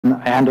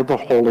and of the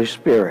Holy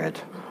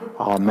Spirit.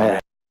 Amen.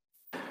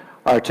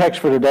 Our text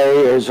for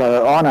today is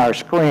on our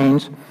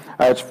screens.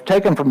 It's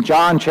taken from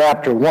John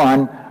chapter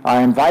 1.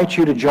 I invite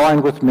you to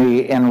join with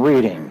me in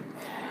reading.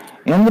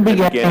 In the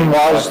beginning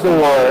was the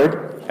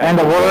Word, and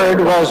the Word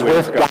was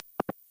with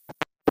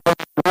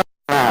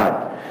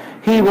God.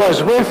 He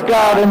was with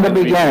God in the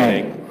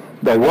beginning.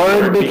 The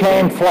Word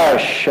became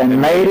flesh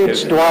and made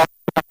its dwelling.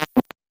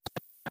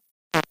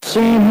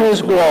 Seen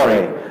his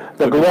glory,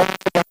 the glory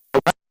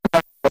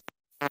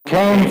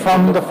came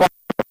from the Father.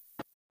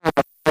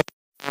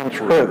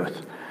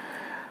 Truth.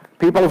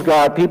 People of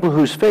God, people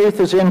whose faith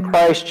is in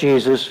Christ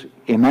Jesus,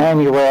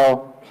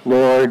 Emmanuel,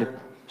 Lord,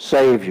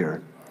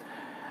 Savior.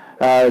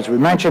 As we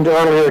mentioned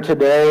earlier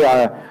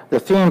today, the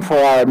theme for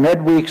our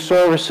midweek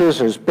services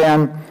has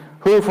been,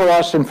 who for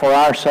us and for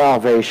our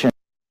salvation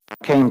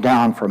came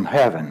down from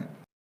heaven.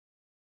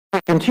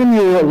 To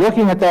continue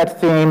looking at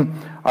that theme,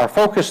 our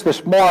focus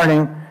this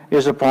morning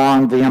is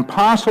upon the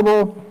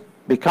impossible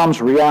becomes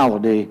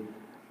reality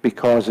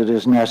because it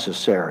is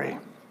necessary.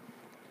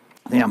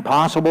 The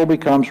impossible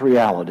becomes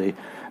reality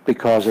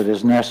because it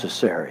is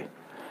necessary.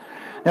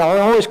 Now, it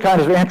always kind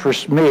of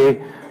interests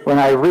me when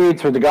I read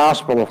through the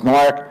Gospel of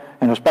Mark,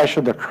 and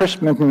especially the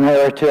Christmas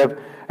narrative,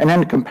 and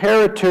then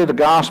compare it to the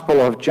Gospel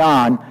of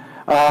John,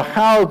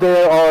 how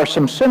there are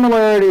some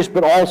similarities,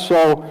 but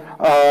also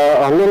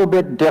a little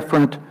bit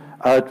different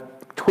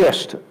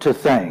twist to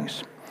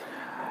things.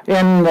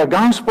 In the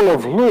Gospel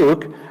of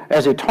Luke,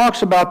 as he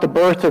talks about the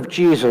birth of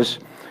Jesus,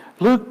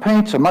 Luke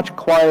paints a much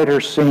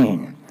quieter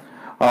scene,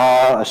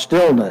 a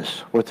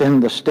stillness within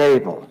the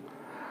stable.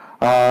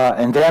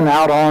 And then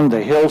out on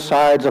the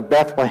hillsides of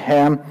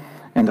Bethlehem,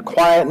 in the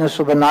quietness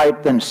of the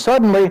night, then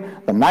suddenly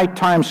the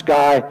nighttime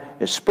sky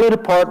is split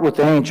apart with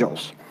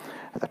angels.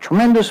 The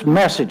tremendous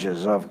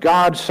messages of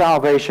God's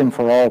salvation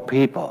for all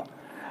people,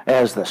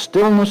 as the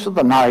stillness of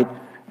the night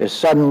is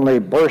suddenly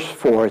burst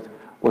forth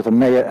with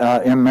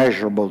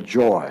immeasurable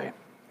joy.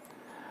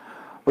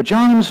 But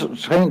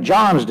St.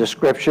 John's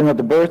description of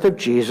the birth of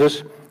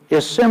Jesus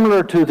is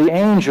similar to the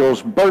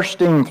angels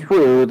bursting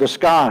through the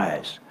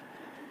skies.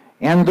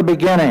 In the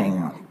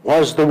beginning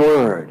was the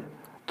Word.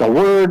 The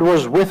Word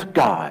was with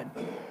God.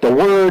 The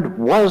Word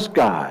was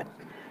God.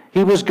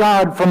 He was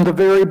God from the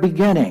very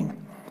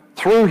beginning.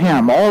 Through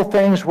him all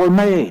things were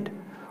made.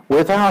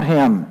 Without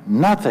him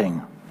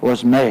nothing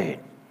was made.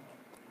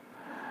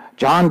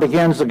 John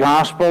begins the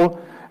gospel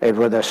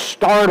with a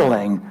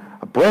startling,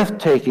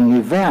 breathtaking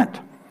event,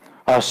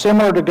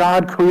 similar to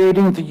God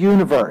creating the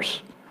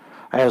universe,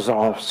 as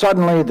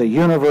suddenly the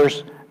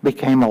universe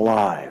became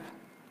alive.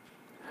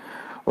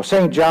 Well,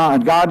 St. John,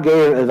 God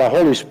gave, the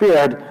Holy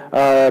Spirit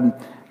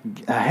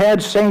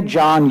had St.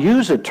 John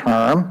use a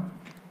term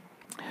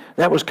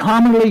that was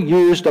commonly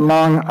used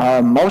among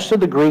most of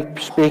the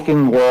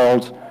Greek-speaking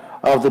world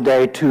of the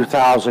day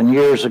 2,000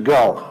 years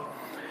ago.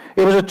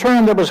 It was a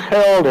term that was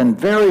held in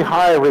very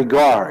high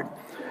regard,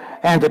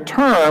 and the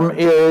term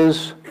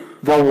is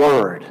the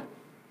Word.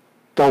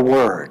 The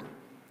Word.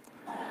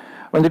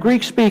 When the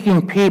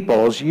Greek-speaking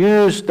peoples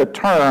used the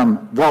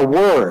term the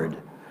Word,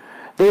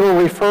 they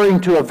were referring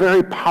to a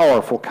very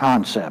powerful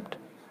concept.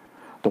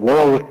 The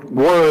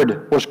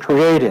Word was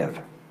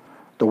creative.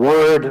 The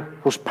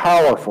Word was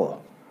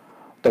powerful.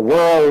 The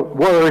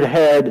Word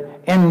had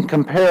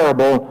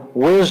incomparable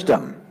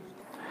wisdom.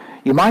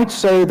 You might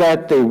say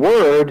that the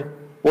Word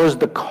was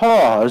the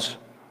cause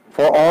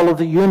for all of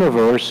the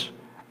universe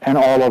and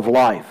all of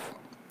life.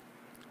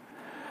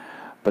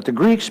 But the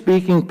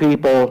Greek-speaking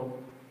people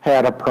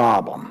had a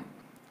problem.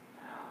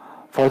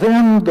 For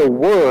them, the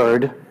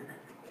Word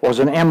was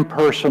an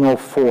impersonal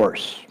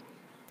force,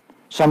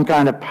 some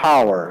kind of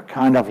power,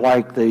 kind of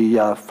like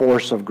the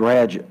force of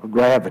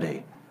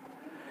gravity.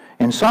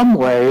 In some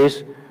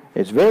ways,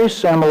 it's very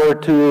similar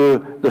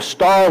to the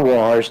Star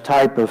Wars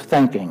type of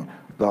thinking.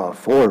 The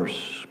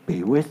Force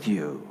be with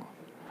you,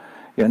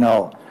 you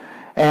know.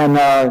 And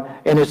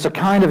it's a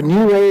kind of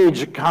New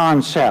Age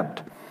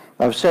concept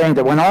of saying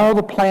that when all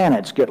the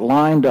planets get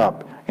lined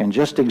up in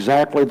just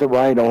exactly the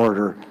right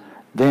order,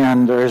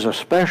 then there's a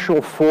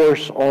special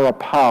force or a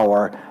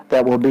power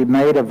that will be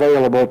made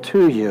available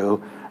to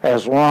you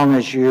as long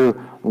as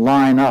you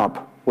line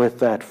up with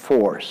that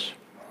force.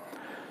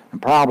 The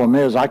problem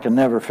is I can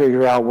never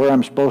figure out where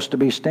I'm supposed to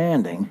be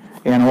standing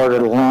in order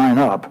to line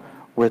up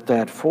with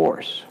that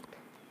force.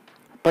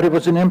 But it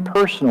was an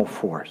impersonal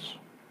force,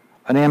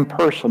 an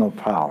impersonal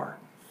power.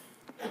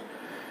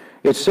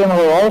 It's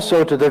similar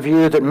also to the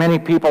view that many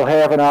people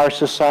have in our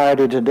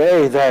society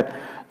today that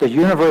the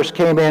universe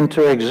came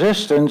into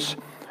existence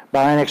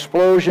by an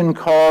explosion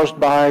caused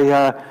by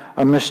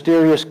a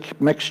mysterious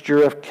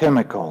mixture of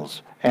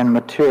chemicals and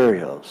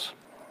materials,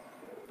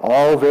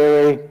 all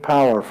very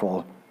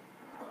powerful,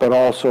 but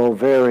also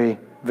very,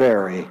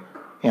 very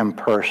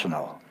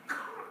impersonal.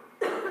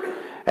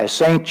 As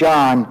St.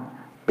 John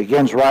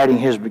begins writing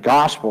his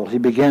gospel, he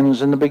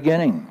begins in the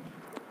beginning.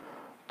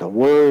 The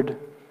Word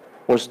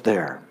was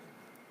there.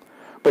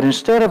 But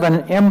instead of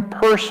an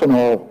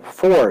impersonal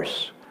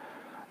force,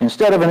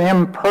 instead of an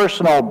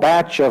impersonal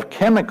batch of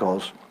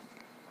chemicals,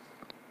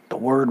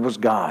 Word was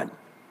God.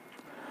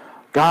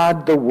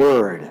 God, the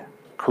Word,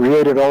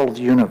 created all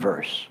the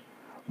universe,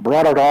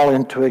 brought it all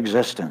into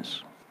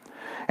existence.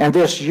 And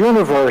this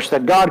universe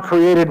that God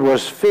created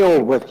was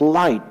filled with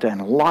light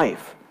and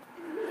life.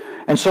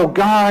 And so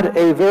God,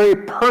 a very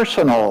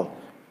personal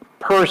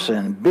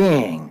person,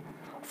 being,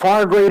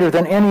 far greater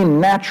than any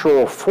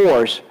natural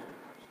force,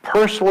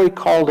 personally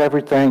called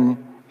everything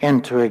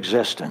into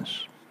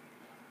existence.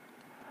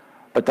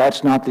 But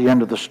that's not the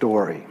end of the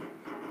story.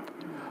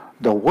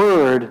 The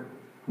Word,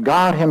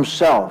 God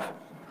Himself,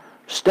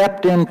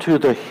 stepped into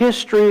the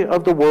history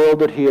of the world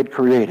that He had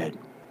created,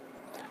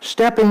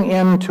 stepping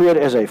into it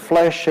as a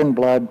flesh and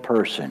blood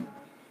person.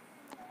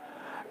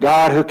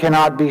 God, who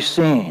cannot be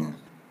seen,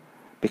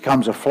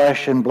 becomes a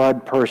flesh and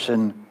blood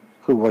person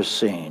who was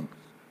seen.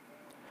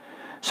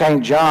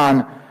 St.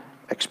 John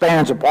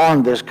expands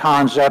upon this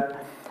concept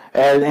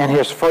in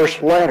his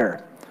first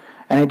letter,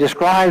 and he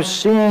describes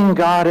seeing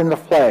God in the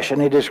flesh,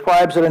 and he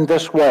describes it in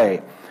this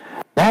way: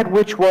 that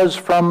which was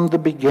from the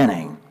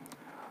beginning,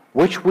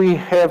 which we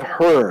have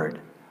heard,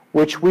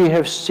 which we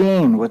have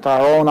seen with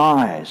our own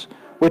eyes,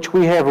 which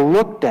we have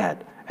looked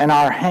at, and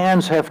our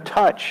hands have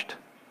touched.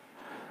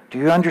 Do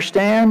you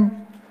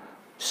understand?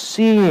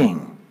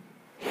 Seeing,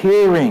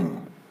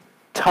 hearing,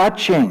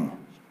 touching,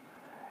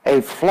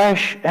 a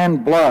flesh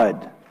and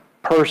blood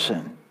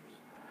person.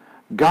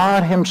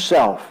 God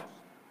Himself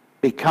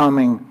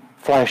becoming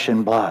flesh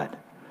and blood.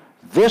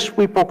 This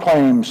we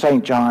proclaim,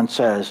 St. John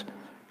says,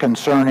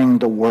 concerning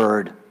the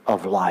Word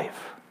of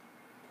life.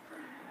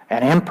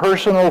 An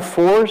impersonal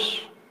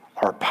force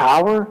or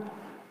power?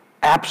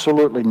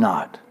 Absolutely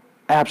not.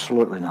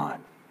 Absolutely not.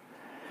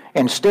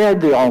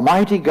 Instead, the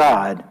Almighty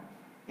God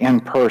in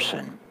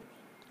person,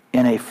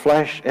 in a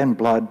flesh and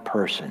blood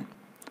person.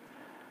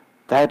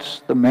 That's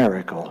the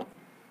miracle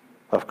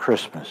of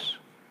Christmas.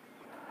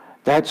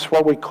 That's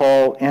what we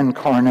call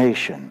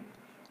incarnation.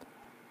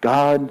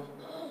 God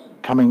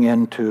coming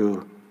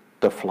into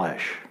the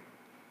flesh.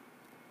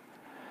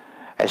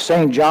 As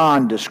St.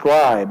 John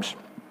describes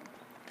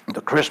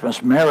the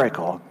Christmas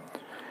miracle,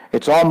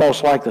 it's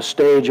almost like the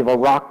stage of a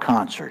rock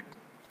concert.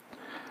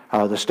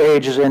 The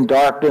stage is in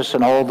darkness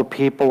and all the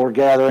people are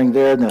gathering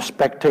there and the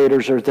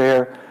spectators are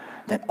there.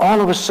 Then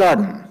all of a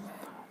sudden,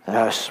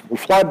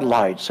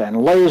 floodlights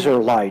and laser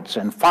lights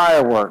and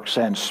fireworks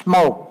and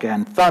smoke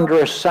and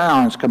thunderous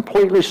sounds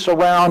completely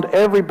surround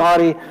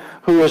everybody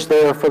who is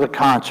there for the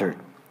concert.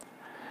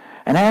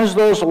 And as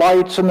those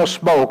lights and the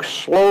smoke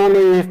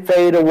slowly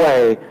fade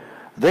away,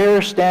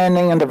 there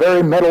standing in the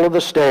very middle of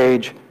the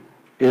stage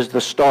is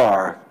the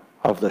star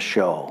of the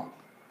show.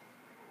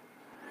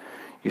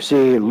 You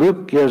see,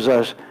 Luke gives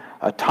us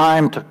a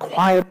time to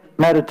quietly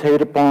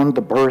meditate upon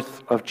the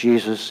birth of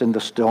Jesus in the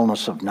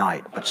stillness of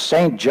night. But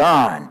St.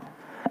 John,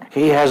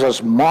 he has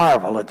us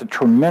marvel at the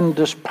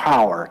tremendous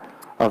power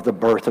of the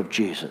birth of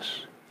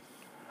Jesus.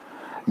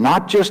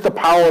 Not just the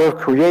power of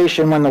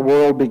creation when the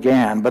world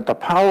began, but the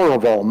power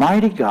of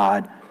Almighty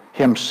God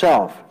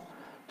Himself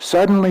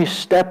suddenly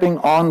stepping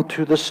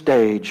onto the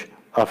stage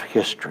of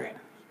history.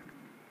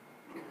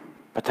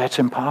 But that's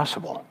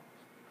impossible.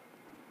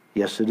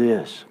 Yes, it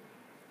is.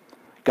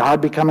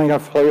 God becoming a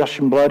flesh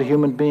and blood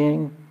human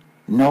being?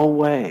 No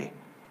way.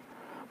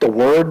 The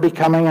Word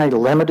becoming a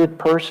limited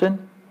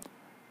person?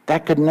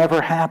 That could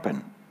never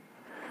happen.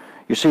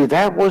 You see,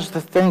 that was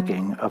the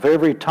thinking of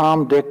every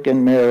Tom, Dick,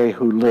 and Mary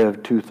who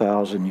lived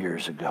 2,000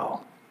 years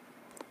ago.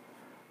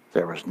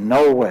 There was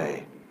no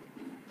way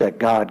that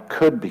God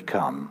could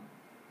become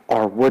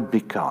or would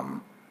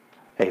become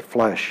a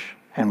flesh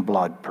and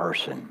blood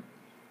person.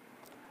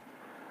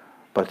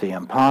 But the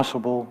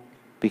impossible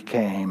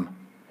became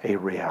a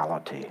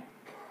reality.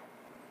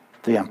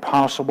 The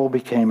impossible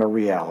became a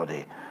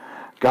reality.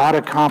 God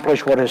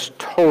accomplished what is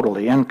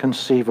totally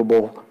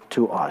inconceivable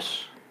to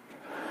us.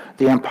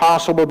 The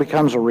impossible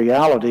becomes a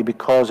reality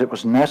because it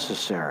was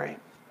necessary.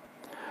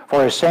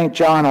 For as St.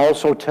 John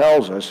also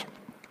tells us,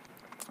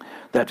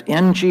 that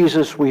in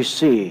Jesus we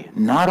see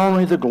not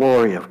only the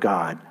glory of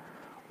God,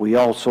 we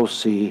also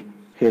see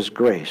His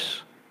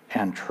grace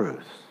and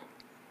truth.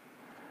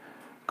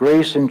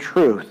 Grace and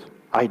truth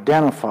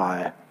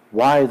identify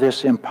why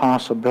this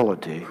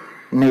impossibility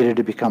needed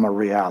to become a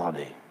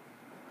reality.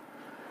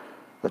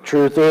 The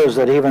truth is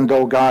that even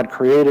though God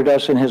created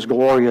us in His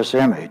glorious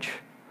image,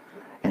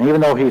 and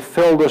even though He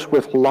filled us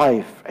with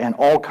life and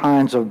all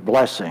kinds of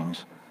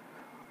blessings,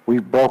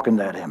 we've broken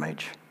that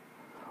image.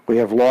 We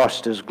have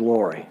lost His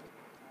glory.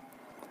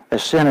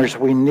 As sinners,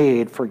 we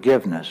need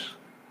forgiveness.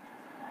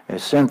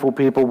 As sinful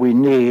people, we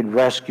need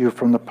rescue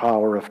from the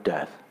power of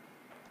death.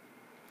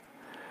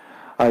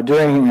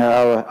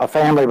 A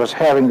family was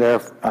having their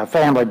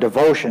family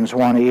devotions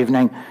one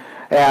evening,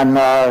 and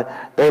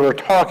they were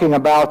talking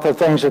about the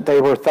things that they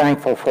were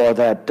thankful for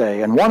that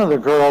day. And one of the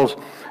girls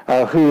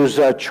whose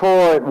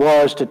chore it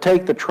was to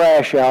take the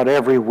trash out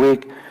every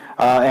week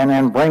and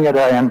then bring it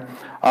in,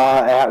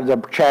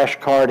 the trash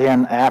cart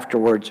in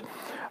afterwards,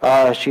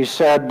 she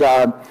said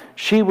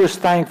she was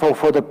thankful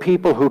for the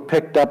people who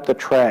picked up the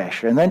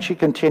trash. And then she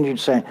continued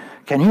saying,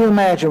 can you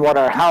imagine what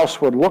our house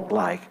would look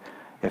like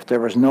if there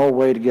was no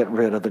way to get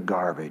rid of the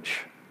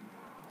garbage.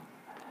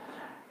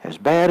 As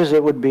bad as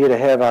it would be to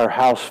have our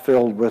house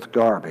filled with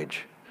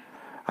garbage,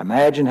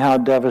 imagine how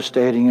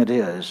devastating it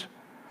is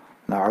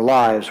and our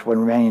lives would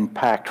remain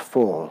packed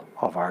full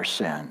of our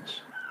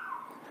sins.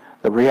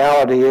 The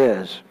reality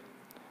is,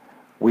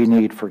 we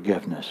need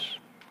forgiveness.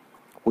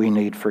 We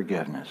need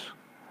forgiveness.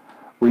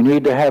 We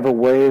need to have a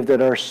way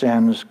that our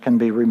sins can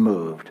be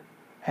removed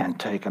and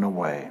taken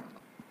away.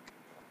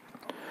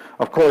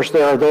 Of course,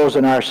 there are those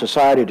in our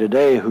society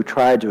today who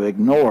try to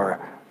ignore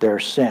their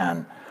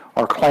sin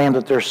or claim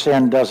that their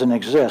sin doesn't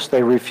exist.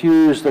 They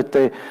refuse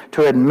to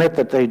admit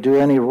that they do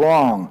any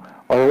wrong,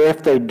 or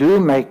if they do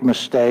make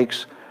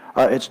mistakes,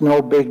 it's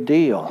no big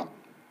deal.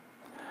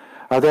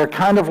 They're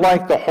kind of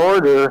like the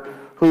hoarder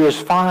who is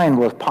fine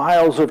with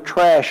piles of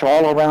trash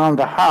all around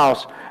the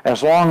house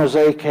as long as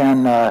they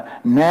can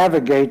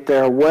navigate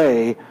their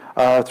way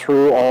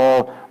through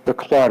all the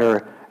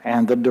clutter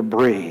and the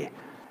debris.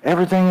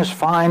 Everything is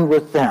fine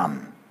with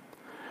them.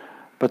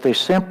 But they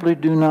simply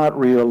do not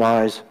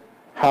realize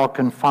how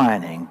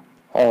confining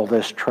all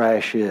this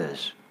trash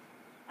is,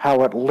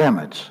 how it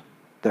limits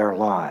their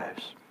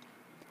lives.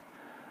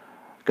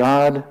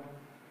 God,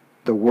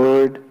 the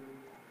Word,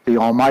 the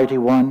Almighty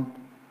One,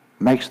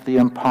 makes the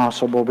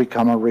impossible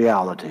become a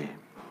reality.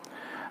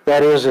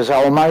 That is, as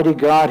Almighty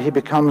God, He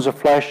becomes a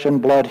flesh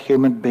and blood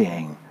human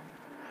being.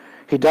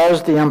 He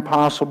does the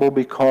impossible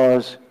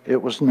because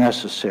it was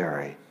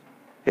necessary.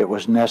 It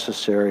was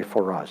necessary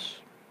for us.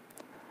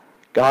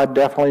 God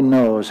definitely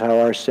knows how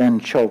our sin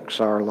chokes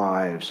our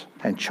lives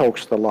and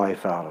chokes the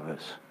life out of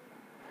us.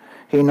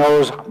 He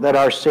knows that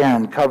our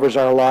sin covers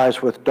our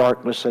lives with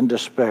darkness and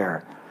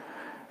despair.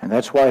 And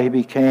that's why He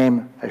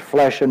became a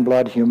flesh and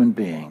blood human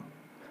being,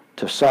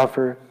 to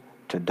suffer,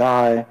 to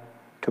die,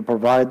 to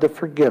provide the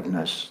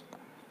forgiveness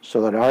so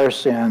that our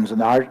sins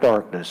and our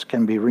darkness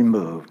can be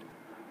removed,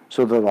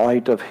 so the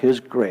light of His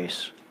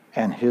grace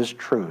and His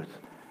truth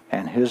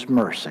and His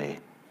mercy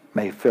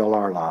may fill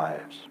our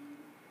lives.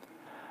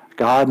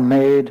 God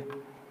made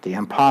the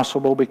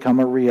impossible become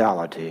a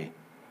reality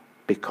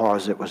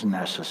because it was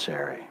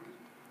necessary.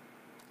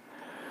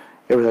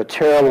 It was a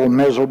terrible,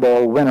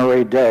 miserable,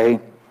 wintry day,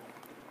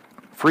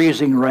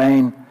 freezing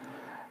rain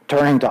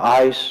turning to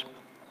ice.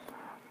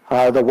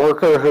 The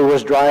worker who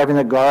was driving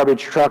the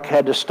garbage truck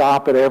had to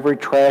stop at every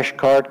trash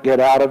cart, get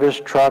out of his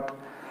truck,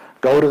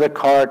 go to the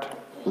cart,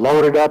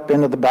 load it up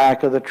into the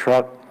back of the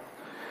truck.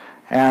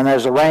 And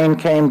as the rain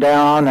came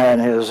down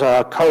and his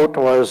coat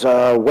was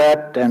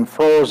wet and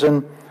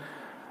frozen,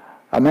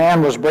 a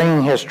man was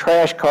bringing his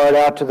trash cart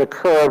out to the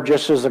curb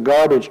just as the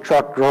garbage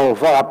truck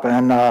drove up,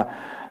 and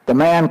the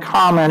man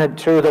commented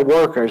to the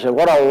workers,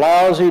 "What a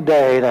lousy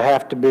day to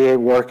have to be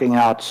working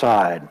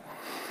outside."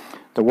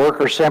 The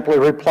worker simply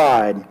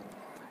replied,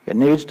 "It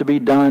needs to be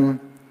done.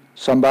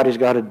 Somebody's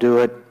got to do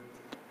it.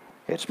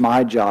 It's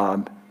my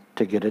job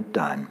to get it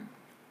done.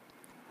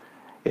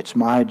 It's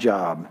my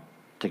job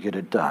to get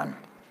it done."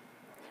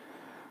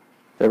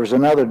 There was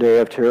another day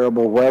of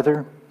terrible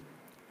weather.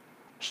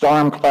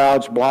 Storm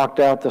clouds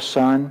blocked out the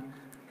sun.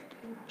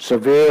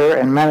 Severe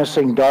and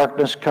menacing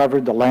darkness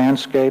covered the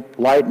landscape,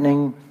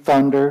 lightning,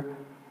 thunder,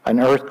 an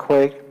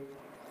earthquake.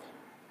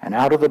 And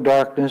out of the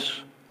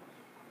darkness,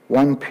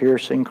 one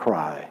piercing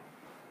cry: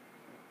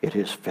 "It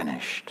is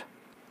finished.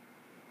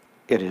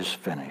 It is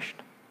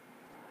finished.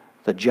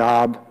 The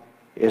job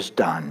is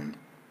done."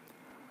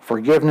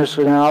 Forgiveness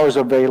now is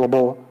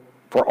available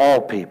for all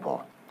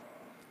people.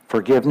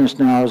 Forgiveness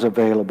now is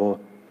available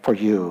for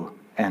you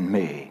and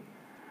me.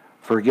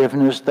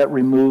 Forgiveness that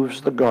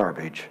removes the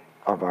garbage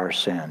of our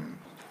sin.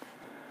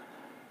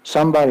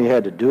 Somebody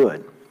had to do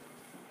it.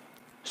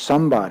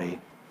 Somebody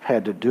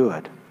had to do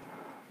it.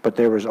 But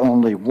there was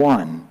only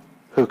one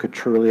who could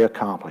truly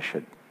accomplish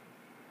it.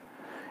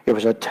 It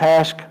was a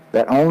task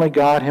that only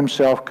God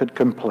Himself could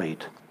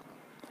complete.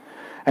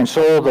 And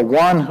so the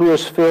one who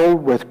is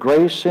filled with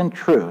grace and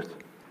truth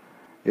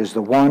is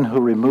the one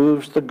who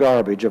removes the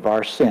garbage of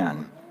our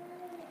sin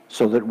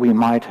so that we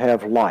might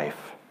have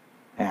life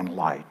and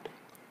light.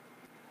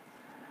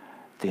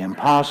 The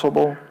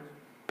impossible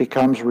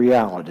becomes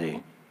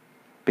reality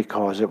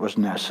because it was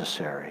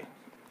necessary.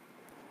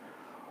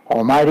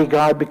 Almighty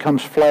God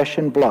becomes flesh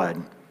and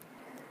blood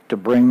to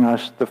bring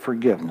us the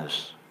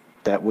forgiveness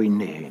that we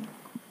need,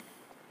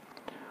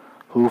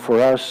 who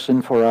for us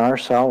and for our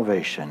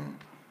salvation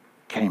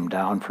came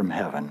down from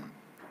heaven.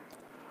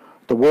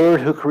 The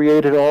Word who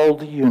created all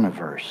the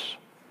universe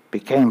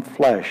became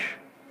flesh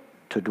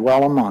to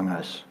dwell among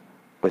us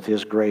with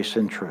His grace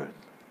and truth.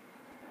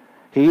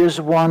 He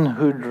is one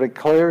who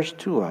declares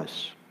to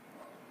us,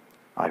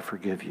 "I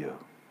forgive you.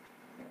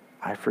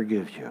 I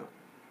forgive you.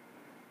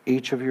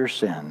 Each of your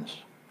sins,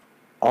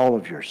 all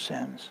of your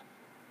sins,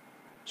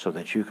 so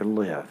that you can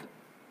live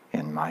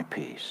in my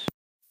peace."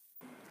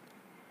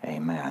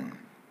 Amen.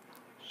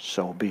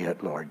 So be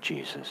it, Lord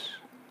Jesus.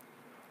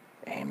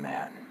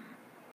 Amen.